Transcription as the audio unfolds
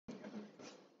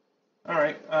All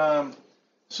right.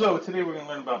 So today we're going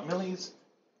to learn about millis,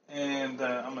 and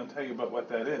I'm going to tell you about what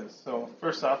that is. So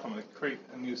first off, I'm going to create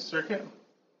a new circuit,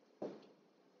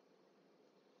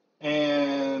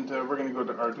 and we're going to go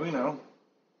to Arduino,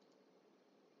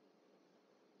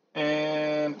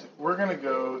 and we're going to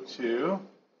go to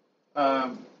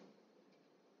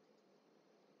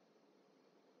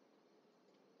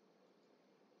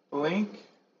Blink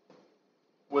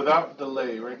without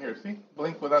delay right here. See?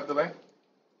 Blink without delay.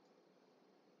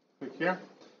 Click here.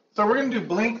 So we're going to do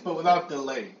blink but without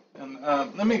delay. And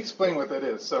let me explain what that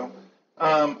is. So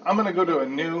I'm going to go to a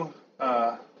new,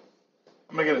 I'm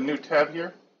going to get a new tab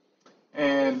here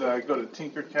and go to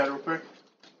Tinkercad real quick.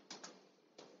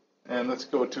 And let's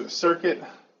go to a circuit.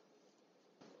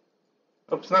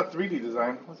 Oops, not 3D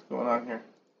design. What's going on here?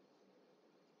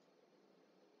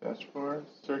 Dashboard,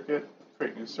 circuit,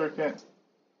 create new circuit.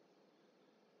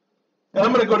 And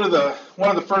I'm going to go to one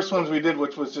of the first ones we did,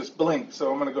 which was just Blink.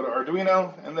 So I'm going to go to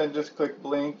Arduino and then just click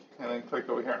Blink and then click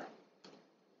over here.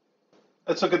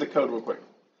 Let's look at the code real quick.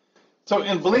 So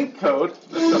in Blink code,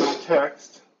 let's go to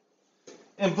text.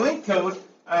 In Blink code,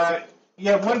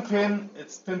 you have one pin.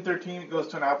 It's pin 13. It goes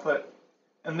to an output.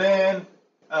 And then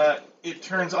it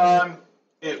turns on.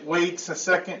 It waits a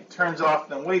second, turns off,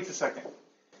 then waits a second.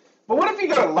 But what if you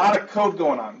got a lot of code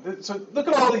going on? So look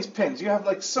at all these pins. You have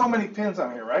like so many pins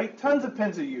on here, right? Tons of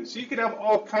pins to use. So you could have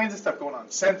all kinds of stuff going on.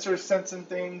 Sensors sensing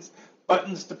things,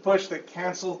 buttons to push that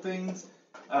cancel things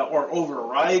or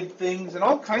override things, and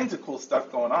all kinds of cool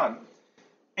stuff going on.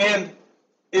 And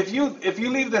if you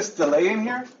leave this delay in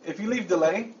here, if you leave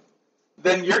delay,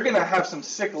 then you're going to have some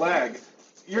sick lag.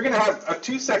 You're going to have a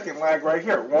 2-second lag right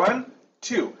here. 1,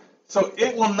 2. So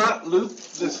it will not loop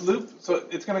this loop. So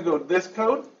it's going to go this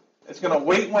code. It's going to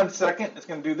wait 1 second. It's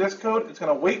going to do this code. It's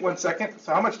going to wait 1 second.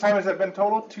 So how much time has that been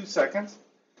total? 2 seconds.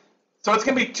 So it's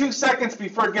going to be 2 seconds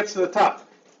before it gets to the top.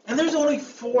 And there's only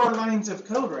 4 lines of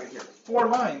code right here. 4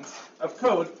 lines of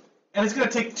code. And it's going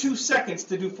to take 2 seconds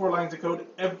to do 4 lines of code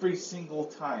every single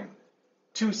time.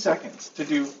 2 seconds to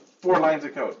do 4 lines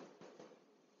of code.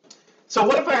 So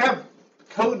what if I have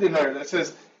code in there that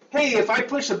says, hey, if I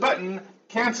push a button,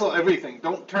 cancel everything.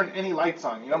 Don't turn any lights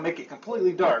on. Make it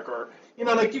completely dark. Or,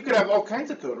 like you could have all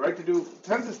kinds of code, right, to do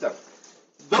tons of stuff.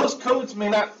 Those codes may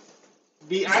not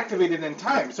be activated in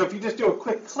time. So if you just do a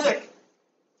quick click,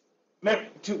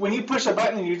 when you push a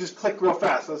button and you just click real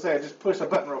fast, let's say I just push a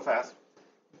button real fast,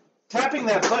 tapping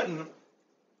that button,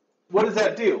 what does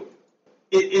that do?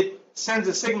 It sends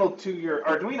a signal to your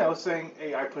Arduino saying,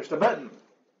 hey, I pushed a button.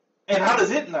 And how does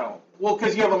it know? Well,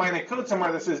 because you have a line of code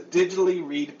somewhere that says digitally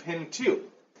read pin 2.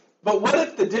 But what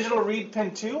if the digital read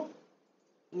pin 2,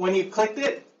 when you clicked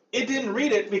it, it didn't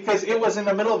read it because it was in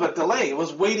the middle of a delay. It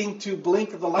was waiting to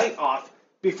blink the light off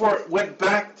before it went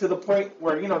back to the point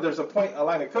where, there's a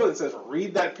line of code that says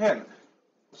read that pin.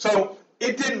 So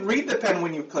it didn't read the pin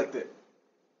when you clicked it.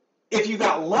 If you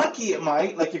got lucky, it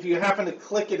might, like if you happen to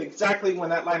click it exactly when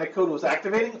that line of code was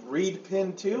activating, read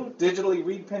pin 2, digitally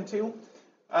read pin 2.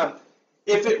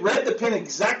 If it read the pin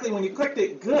exactly when you clicked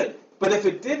it, good. But if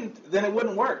it didn't, then it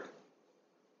wouldn't work.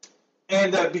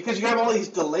 And because you have all these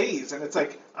delays, and it's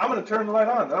like, I'm going to turn the light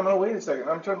on, then I'm going to wait a second, I'm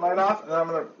going to turn the light off, and then I'm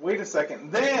going to wait a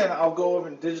second. Then I'll go over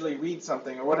and digitally read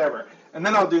something or whatever, and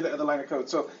then I'll do the other line of code.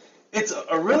 So it's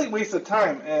a really waste of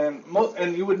time, and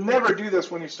you would never do this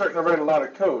when you're starting to write a lot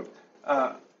of code.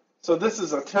 So this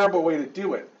is a terrible way to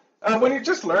do it. When you're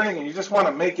just learning and you just want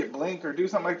to make it blink or do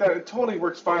something like that, it totally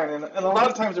works fine. And a lot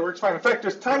of times it works fine. In fact,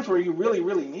 there's times where you really,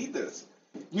 really need this.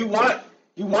 You want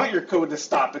your code to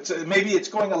stop. Maybe it's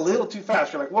going a little too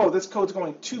fast. You're like, whoa, this code's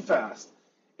going too fast.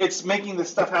 It's making this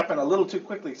stuff happen a little too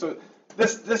quickly. So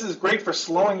this is great for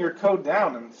slowing your code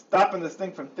down and stopping this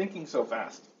thing from thinking so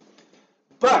fast.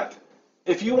 But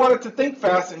if you want it to think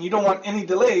fast and you don't want any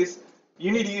delays,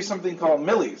 you need to use something called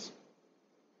millis.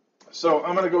 So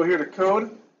I'm going to go here to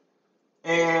code.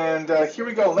 And here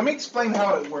we go. Let me explain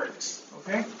how it works,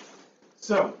 okay?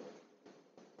 So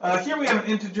here we have an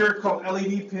integer called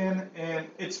LED pin, and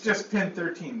it's just pin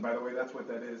 13, by the way. That's what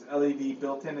that is. LED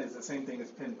built-in is the same thing as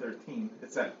pin 13.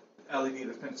 It's that LED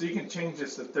that's pin. So you can change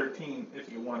this to 13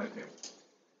 if you wanted to.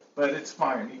 But it's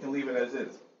fine. You can leave it as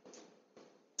is.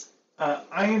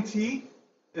 INT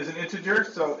is an integer,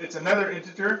 so it's another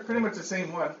integer, pretty much the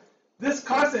same one. This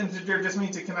constant integer just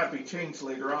means it cannot be changed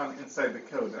later on inside the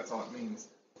code. That's all it means.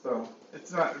 So it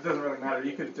doesn't really matter.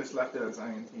 You could have just left it as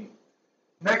int.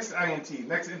 Next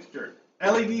integer.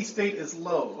 LED state is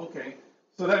low. Okay.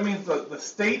 So that means the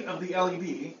state of the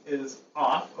LED is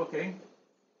off. Okay.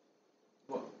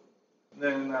 Well,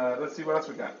 then let's see what else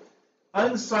we got.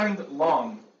 Unsigned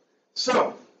long.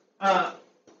 So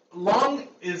long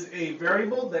is a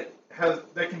variable that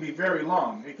that can be very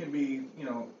long. It can be,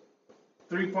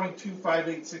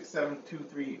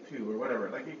 3.258672382 or whatever.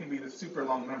 Like it can be the super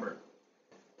long number.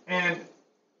 And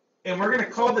we're going to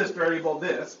call this variable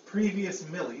this, previous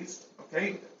millis,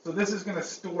 okay? So this is going to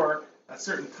store a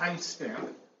certain timestamp,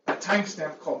 a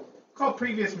timestamp called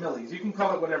previous millis. You can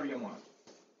call it whatever you want.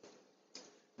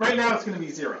 Right now it's going to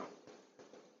be 0.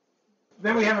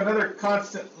 Then we have another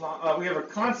constant long, we have a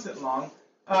constant long.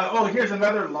 Here's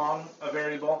another long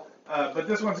variable, but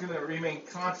this one's going to remain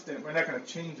constant. We're not going to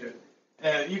change it.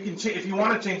 You can if you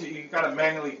want to change it, you've got to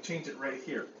manually change it right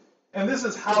here. And this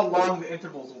is how long the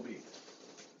intervals will be.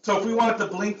 So if we want it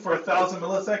to blink for 1,000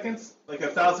 milliseconds, like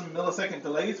 1,000 millisecond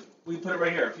delays, we put it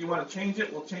right here. If you want to change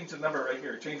it, we'll change the number right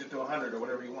here. Change it to 100 or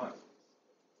whatever you want.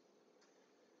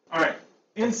 All right.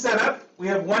 In setup, we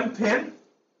have one pin,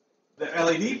 the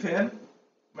LED pin.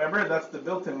 Remember, that's the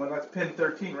built-in one. That's pin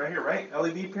 13 right here, right?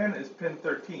 LED pin is pin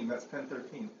 13. That's pin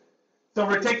 13. So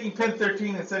we're taking pin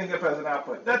 13 and setting it up as an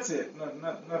output. That's it.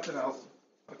 Nothing else.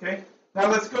 Okay? Now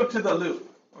let's go to the loop.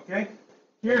 Okay?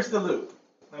 Here's the loop.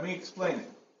 Let me explain it.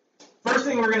 First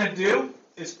thing we're going to do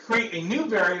is create a new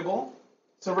variable.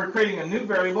 So we're creating a new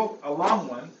variable, a long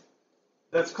one,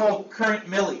 that's called current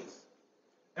millis.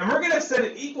 And we're going to set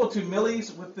it equal to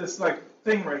millis with this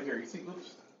thing right here. You see,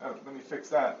 oops, let me fix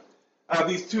that.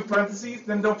 These two parentheses,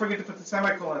 then don't forget to put the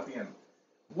semicolon at the end.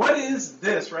 What is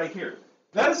this right here?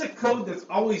 That is a code that's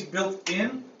always built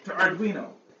in to Arduino.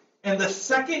 And the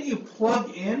second you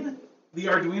plug in the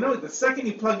Arduino, the second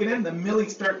you plug it in, the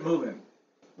millis start moving.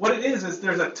 What it is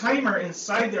there's a timer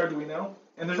inside the Arduino,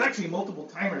 and there's actually multiple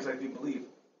timers, I do believe.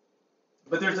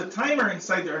 But there's a timer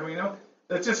inside the Arduino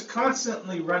that's just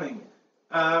constantly running.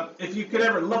 If you could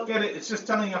ever look at it, it's just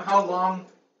telling you how long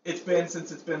it's been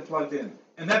since it's been plugged in.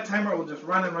 And that timer will just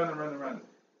run and run and run and run.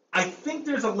 I think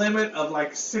there's a limit of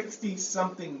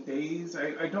 60-something days.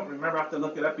 I don't remember. I have to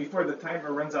look it up before the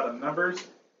timer runs out of numbers.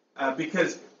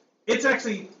 Because it's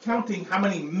actually counting how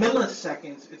many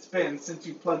milliseconds it's been since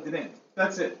you plugged it in.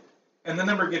 That's it. And the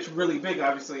number gets really big,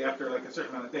 obviously, after a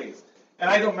certain amount of days. And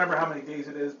I don't remember how many days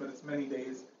it is, but it's many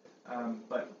days.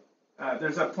 But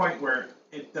there's a point where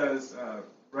it does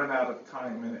run out of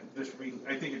time, and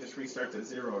I think it just restarts at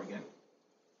 0 again.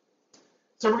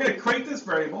 So we're going to create this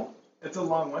variable. It's a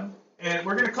long one. And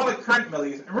we're going to call it current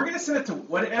millis. And we're going to set it to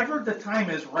whatever the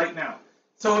time is right now.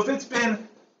 So if it's been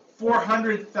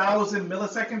 400,000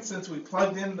 milliseconds since we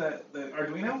plugged in the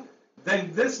Arduino,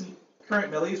 then this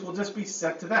current millis will just be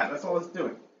set to that. That's all it's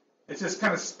doing. It's just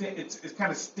kind of it's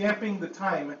kind of stamping the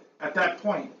time at that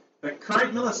point. The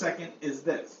current millisecond is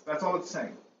this. That's all it's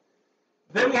saying.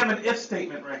 Then we have an if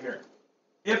statement right here.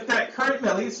 If that current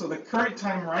millis, so the current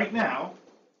time right now,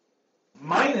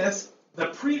 minus the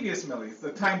previous millis,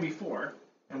 the time before,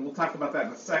 and we'll talk about that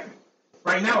in a second.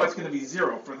 Right now it's going to be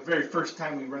 0 for the very first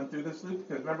time we run through this loop,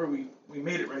 because remember we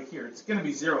made it right here. It's going to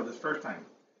be 0 this first time.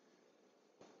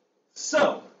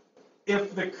 So,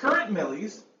 if the current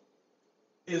millis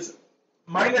is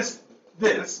minus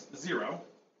this, 0,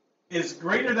 is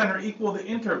greater than or equal to the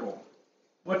interval.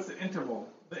 What's the interval?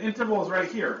 The interval is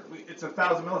right here. It's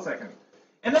 1,000 milliseconds.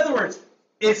 In other words,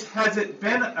 has it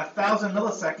been 1,000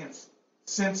 milliseconds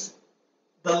since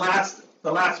the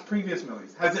last previous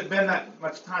millis? Has it been that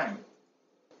much time?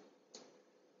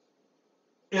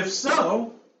 If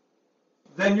so,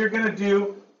 then you're going to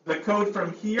do the code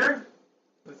from here.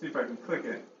 Let's see if I can click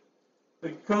it. The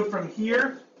code from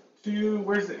here to,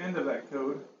 where's the end of that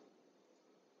code?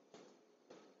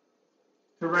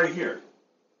 To right here.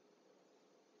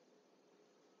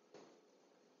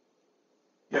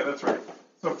 Yeah, that's right.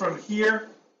 So from here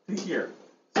to here.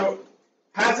 So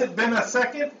has it been a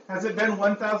second? Has it been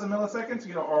 1,000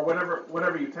 milliseconds? Or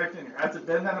whatever you typed in here. Has it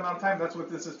been that amount of time? That's what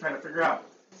this is trying to figure out.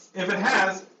 If it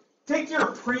has, take your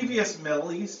previous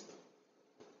millis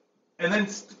and then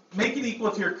make it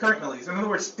equal to your current millis. In other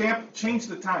words, change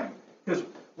the time, because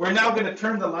we're now going to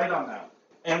turn the light on now,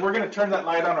 and we're going to turn that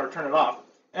light on or turn it off,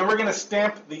 and we're going to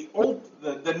stamp the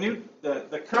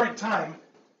current time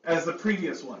as the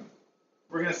previous one.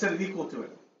 We're going to set it equal to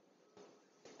it.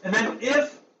 And then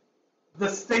if the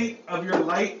state of your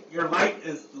light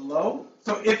is low,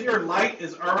 so if your light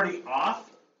is already off,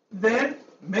 then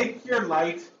make your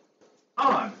light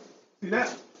on. See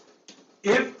that?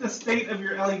 If the state of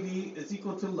your LED is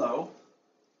equal to low,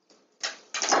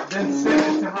 then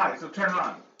set it to high, so turn it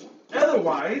on.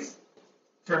 Otherwise,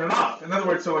 turn it off. In other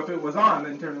words, so if it was on,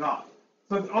 then turn it off.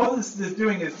 So all this is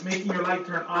doing is making your light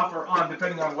turn off or on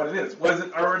depending on what it is. Was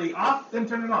it already off? Then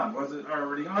turn it on. Was it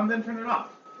already on? Then turn it off.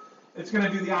 It's going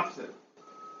to do the opposite.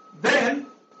 Then,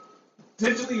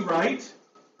 digitally write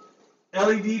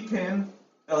LED pin,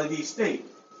 LED state.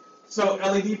 So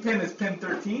LED pin is pin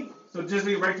 13. So just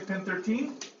write to pin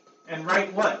 13 and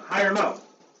write what? High or low?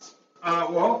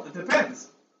 Well, it depends.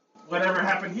 Whatever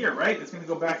happened here, right? It's going to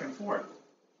go back and forth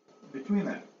between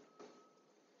that.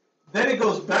 Then it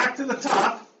goes back to the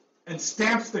top and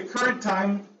stamps the current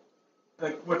time,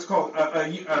 what's called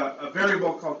a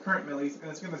variable called current millis,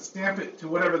 and it's going to stamp it to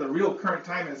whatever the real current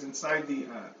time is inside the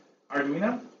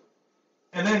Arduino.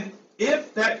 And then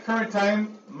if that current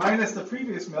time minus the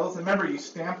previous millis, remember you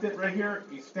stamped it right here,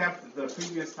 you stamped the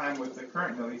previous time with the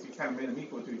current millis, you kind of made them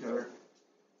equal to each other.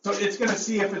 So it's going to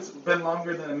see if it's been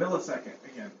longer than a millisecond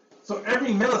again. So every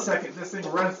millisecond this thing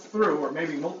runs through, or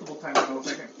maybe multiple times a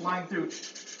millisecond, flying through,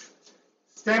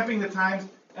 stamping the times,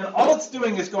 and all it's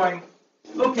doing is going,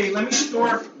 okay, let me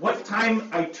store what time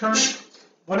I turned,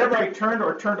 whenever I turned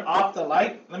or turned off the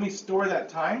light, let me store that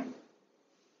time.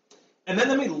 And then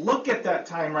let me look at that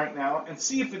time right now and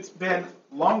see if it's been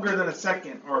longer than a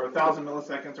second or 1,000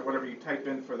 milliseconds or whatever you type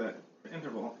in for that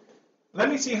interval. Let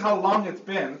me see how long it's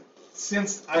been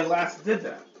since I last did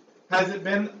that. Has it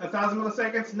been 1,000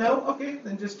 milliseconds? No? Okay,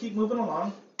 then just keep moving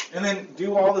along. And then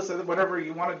do all this other, whatever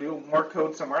you want to do, more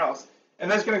code somewhere else. And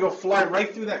that's going to go fly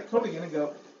right through that code again and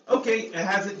go, okay,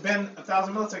 has it been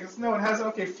 1,000 milliseconds? No, it hasn't.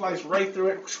 Okay, flies right through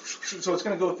it. So it's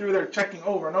going to go through there checking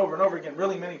over and over and over again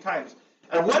really many times.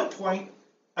 At one point,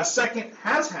 a second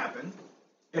has happened.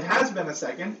 It has been a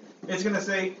second. It's going to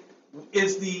say,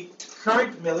 is the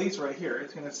current millis right here,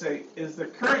 it's going to say, is the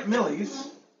current millis,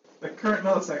 the current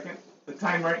millisecond, the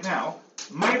time right now,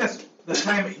 minus the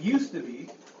time it used to be,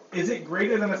 is it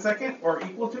greater than a second or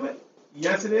equal to it?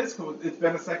 Yes, it is. It's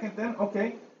been a second then.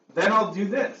 Okay. Then I'll do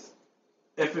this.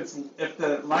 If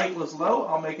the light was low,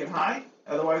 I'll make it high.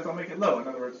 Otherwise, I'll make it low. In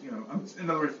other words,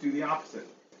 do the opposite.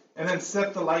 And then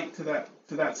set the light to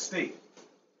that state.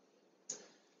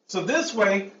 So this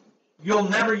way, you'll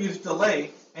never use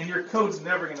delay, and your code's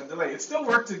never going to delay. It still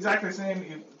works exactly the same.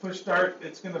 You push start,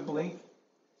 it's going to blink.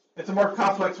 It's a more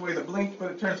complex way to blink,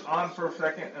 but it turns on for a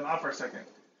second and off for a second.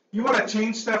 You want to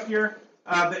change stuff here.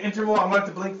 The interval, I want it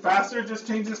to blink faster, just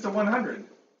change this to 100.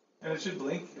 And it should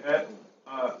blink at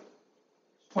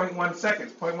 0.1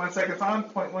 seconds. 0.1 seconds on,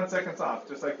 0.1 seconds off,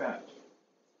 just like that.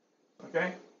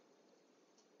 Okay?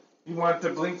 You want it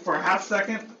to blink for a half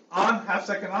second on, half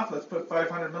second off. Let's put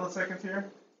 500 milliseconds here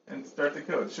and start the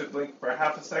code. It should blink for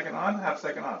half a second on, half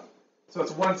second off. So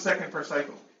it's 1 second per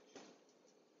cycle.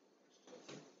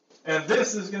 And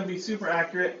this is going to be super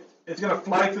accurate. It's going to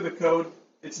fly through the code.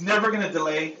 It's never going to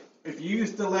delay. If you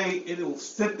use delay, it will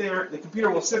sit there. The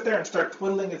computer will sit there and start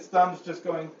twiddling its thumbs, just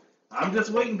going, I'm just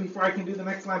waiting before I can do the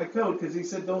next line of code, because he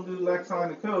said don't do the next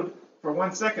line of code for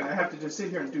 1 second. I have to just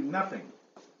sit here and do nothing.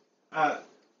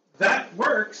 That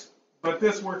works, but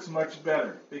this works much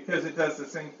better, because it does the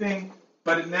same thing,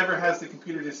 but it never has the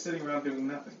computer just sitting around doing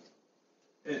nothing.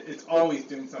 It's always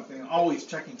doing something, always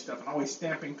checking stuff, and always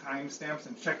stamping timestamps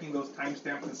and checking those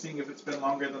timestamps and seeing if it's been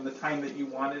longer than the time that you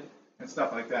wanted and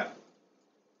stuff like that.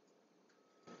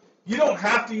 You don't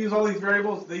have to use all these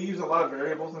variables. They use a lot of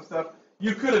variables and stuff.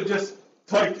 You could have just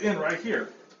typed in right here.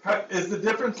 Is the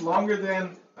difference longer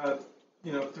than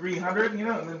 300?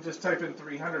 And then just type in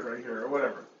 300 right here or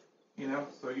whatever.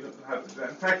 So you don't have to do that.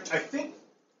 In fact, I think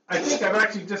I've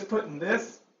actually just put in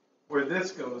this where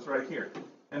this goes right here,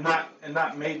 and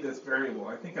not made this variable.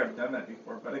 I think I've done that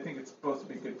before, but I think it's supposed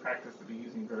to be good practice to be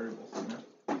using variables.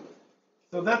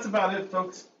 So that's about it,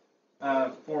 folks,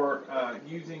 for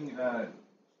using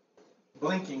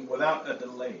blinking without a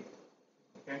delay.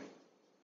 Okay.